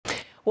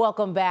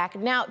Welcome back.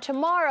 Now,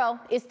 tomorrow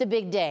is the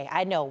big day.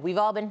 I know we've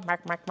all been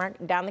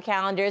mark down the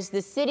calendars.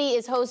 The city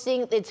is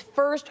hosting its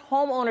first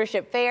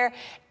homeownership fair.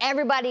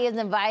 Everybody is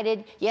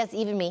invited. Yes,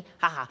 even me.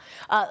 Haha.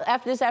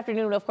 After this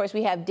afternoon, of course,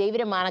 we have David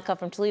and Monica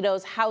from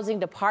Toledo's housing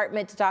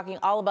department talking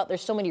all about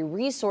there's so many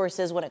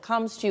resources when it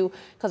comes to,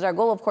 because our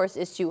goal, of course,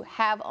 is to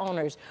have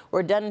owners.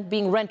 We're done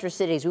being renter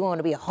cities. We want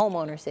to be a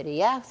homeowner city.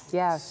 Yes?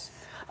 Yes.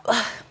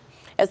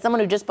 As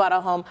someone who just bought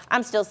a home,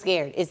 I'm still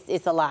scared.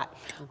 It's a lot.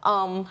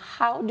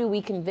 How do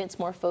we convince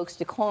more folks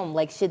to come?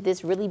 Like, should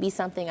this really be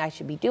something I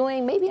should be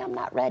doing? Maybe I'm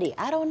not ready.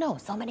 I don't know.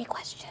 So many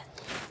questions.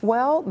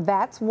 Well,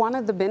 that's one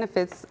of the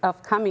benefits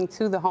of coming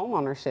to the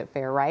homeownership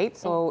fair, right?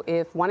 So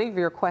if one of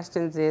your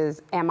questions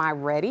is, am I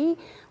ready?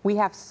 We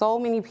have so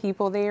many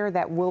people there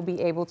that will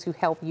be able to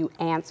help you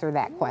answer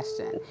that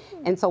question.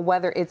 And so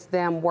whether it's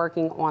them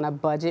working on a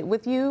budget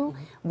with you,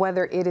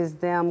 whether it is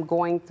them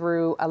going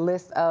through a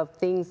list of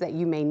things that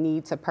you may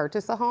need to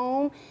purchase a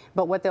home,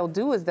 but what they'll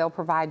do is they'll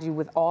provide you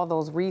with all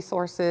those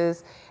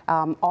resources,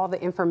 all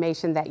the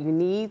information that you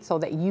need so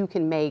that you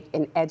can make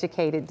an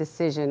educated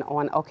decision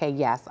on, okay,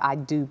 yes, I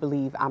do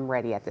believe I'm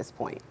ready at this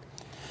point.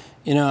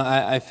 You know,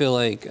 I feel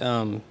like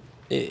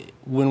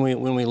when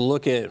we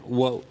look at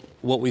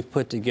what we've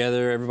put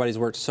together, everybody's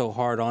worked so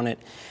hard on it,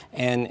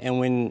 and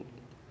when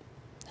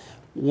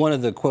one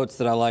of the quotes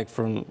that I like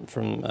from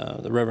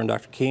the Reverend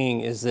Dr.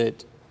 King is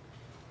that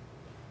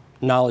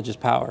knowledge is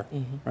power,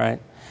 right?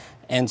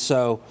 And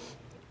so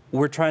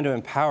we're trying to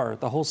empower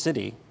the whole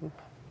city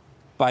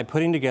by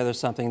putting together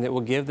something that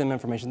will give them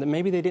information that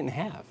maybe they didn't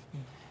have.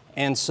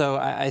 And so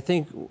I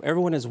think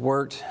everyone has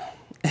worked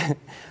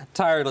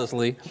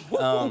tirelessly,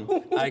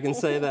 I can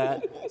say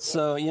that.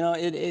 So, you know,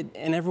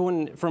 and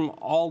everyone from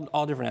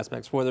all different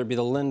aspects, whether it be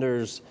the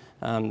lenders,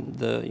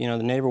 the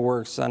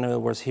NeighborWorks, I know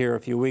was here a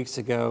few weeks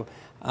ago.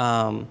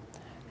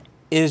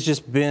 It has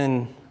just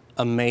been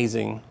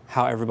amazing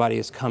how everybody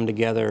has come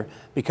together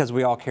because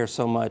we all care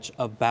so much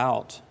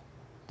about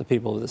the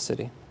people of the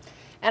city.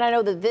 And I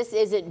know that this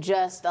isn't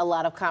just a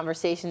lot of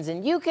conversations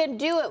and you can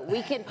do it.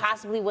 We can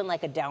possibly win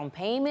like a down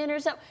payment or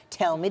something.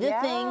 Tell me the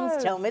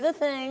things, tell me the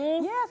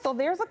things. Yeah, so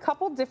there's a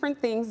couple different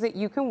things that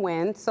you can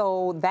win.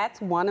 So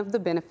that's one of the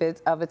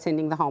benefits of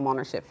attending the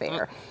homeownership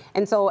fair.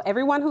 And so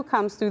everyone who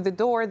comes through the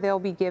door, they'll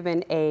be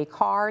given a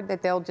card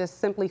that they'll just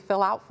simply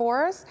fill out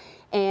for us.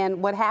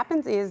 And what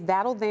happens is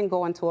that'll then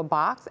go into a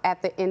box.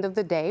 At the end of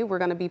the day, we're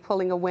going to be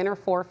pulling a winner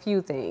for a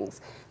few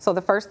things. So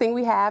the first thing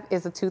we have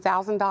is a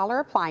 $2,000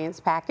 appliance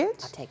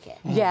package. I'll take it.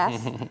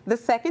 Yes. The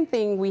second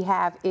thing we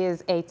have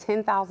is a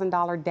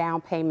 $10,000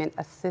 down payment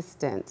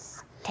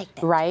assistance. Take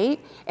that. Right?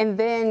 And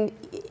then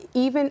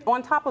even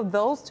on top of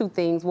those two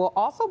things, we'll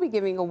also be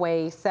giving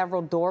away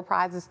several door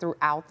prizes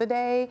throughout the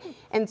day.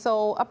 And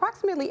so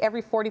approximately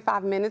every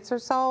 45 minutes or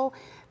so,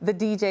 the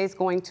DJ is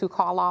going to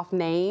call off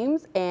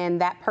names and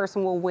that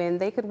person will win.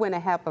 They could win a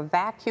HEPA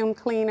vacuum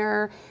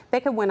cleaner. They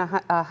could win a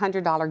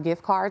 $100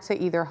 gift card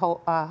to either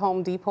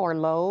Home Depot or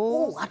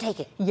Lowe's. Ooh, I'll take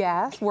it.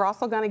 Yes. We're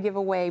also going to give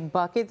away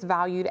buckets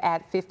valued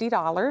at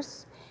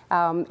 $50.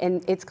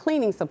 And it's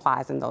cleaning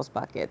supplies in those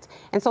buckets.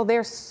 And so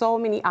there's so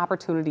many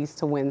opportunities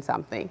to win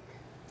something.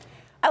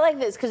 I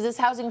like this because this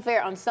housing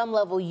fair, on some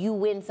level, you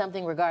win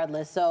something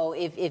regardless. So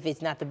if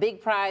it's not the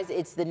big prize,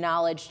 it's the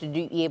knowledge to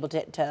be able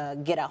to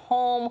get a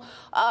home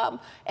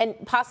and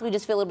possibly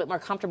just feel a little bit more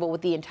comfortable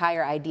with the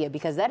entire idea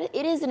because it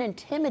is an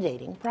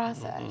intimidating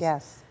process.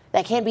 Yes.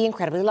 That can be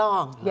incredibly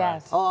long.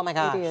 Yes. Oh my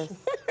gosh. It is.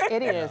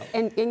 It is.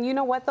 And you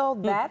know what though?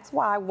 That's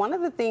why one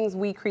of the things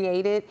we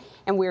created,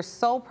 and we're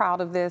so proud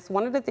of this,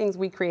 one of the things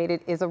we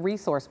created is a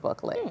resource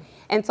booklet.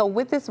 And so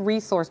with this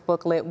resource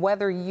booklet,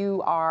 whether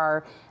you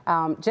are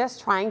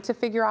just trying to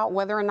figure out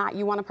whether or not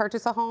you want to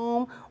purchase a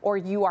home, or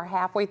you are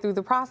halfway through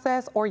the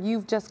process, or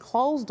you've just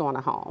closed on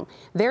a home,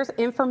 there's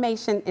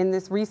information in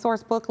this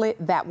resource booklet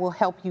that will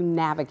help you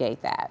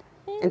navigate that.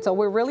 And so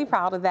we're really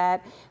proud of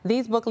that.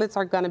 These booklets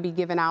are going to be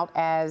given out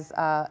as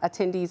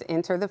attendees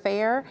enter the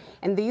fair,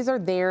 and these are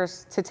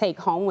theirs to take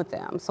home with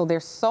them. So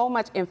there's so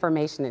much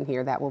information in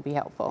here that will be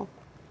helpful.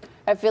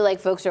 I feel like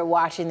folks are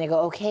watching, they go,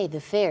 okay, the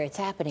fair, it's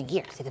happening.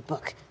 Here, see the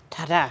book.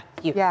 Ta-da.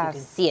 You can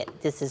see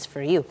it. This is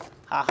for you.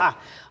 Ha-ha.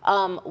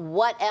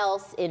 What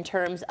else in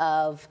terms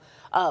of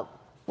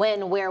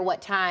when, where,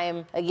 what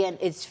time? Again,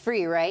 it's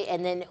free, right?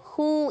 And then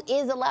who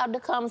is allowed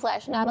to come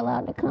 / not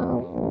allowed to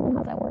come?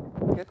 How's that work?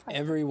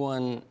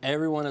 Everyone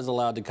is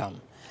allowed to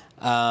come.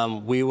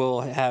 We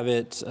will have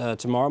it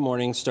tomorrow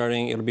morning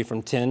starting, it'll be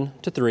from 10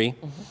 to 3.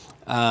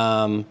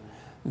 It'll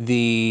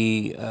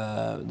be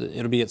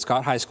at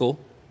Scott High School,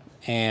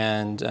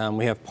 and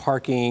we have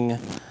parking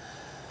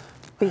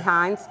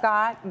behind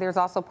Scott. There's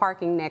also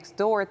parking next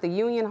door at the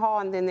Union Hall,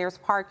 and then there's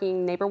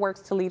parking.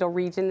 NeighborWorks Toledo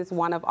Region is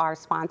one of our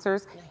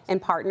sponsors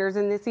and partners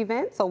in this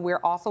event, so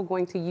we're also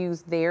going to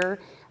use their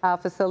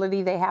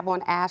facility they have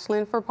on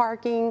Ashland for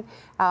parking.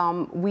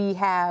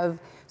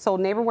 So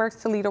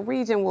NeighborWorks Toledo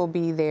Region will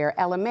be there,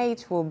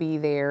 LMH will be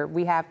there.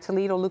 We have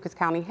Toledo Lucas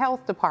County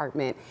Health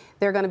Department.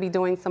 They're going to be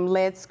doing some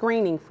lead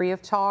screening free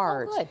of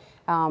charge. Oh, good.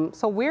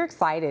 So we're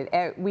excited.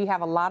 We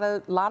have a lot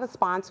of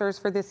sponsors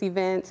for this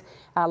event,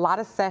 a lot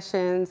of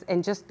sessions,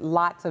 and just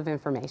lots of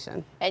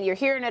information. And you're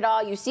hearing it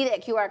all. You see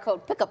that QR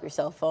code, pick up your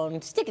cell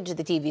phone, stick it to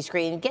the TV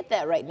screen, get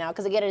that right now,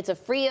 because again, it's a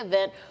free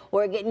event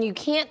where again, you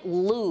can't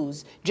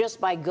lose just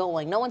by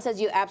going. No one says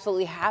you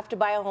absolutely have to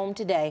buy a home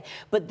today,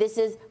 but this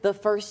is the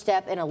first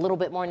step and a little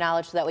bit more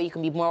knowledge so that way you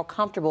can be more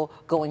comfortable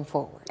going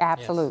forward.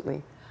 Absolutely.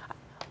 Yes.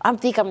 I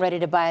think I'm ready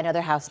to buy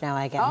another house now,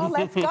 I guess. Oh,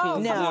 let's go.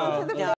 No.